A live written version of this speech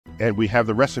And we have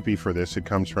the recipe for this. It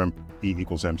comes from E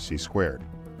equals mc².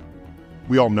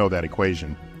 We all know that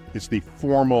equation. It's the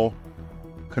formal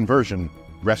conversion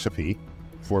recipe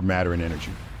for matter and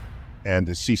energy. And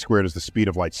the c² is the speed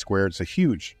of light squared. It's a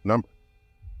huge number.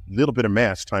 A little bit of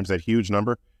mass times that huge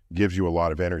number gives you a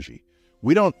lot of energy.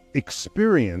 We don't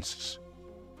experience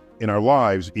in our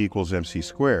lives E equals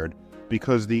mc²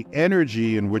 because the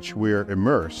energy in which we're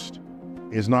immersed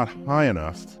is not high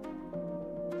enough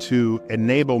to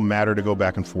enable matter to go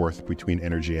back and forth between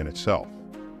energy and itself.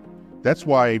 That's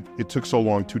why it took so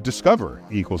long to discover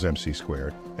E equals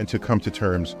mc² and to come to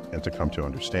terms and to come to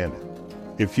understand it.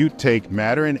 If you take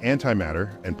matter and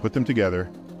antimatter and put them together,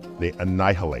 they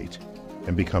annihilate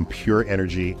and become pure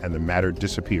energy, and the matter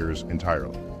disappears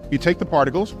entirely. You take the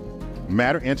particles,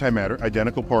 matter, antimatter,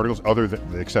 identical particles,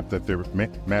 except that they're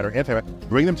matter, antimatter,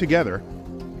 bring them together,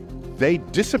 they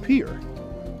disappear.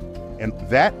 And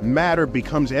that matter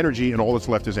becomes energy, and all that's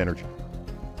left is energy.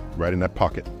 Right in that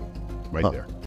pocket, right there.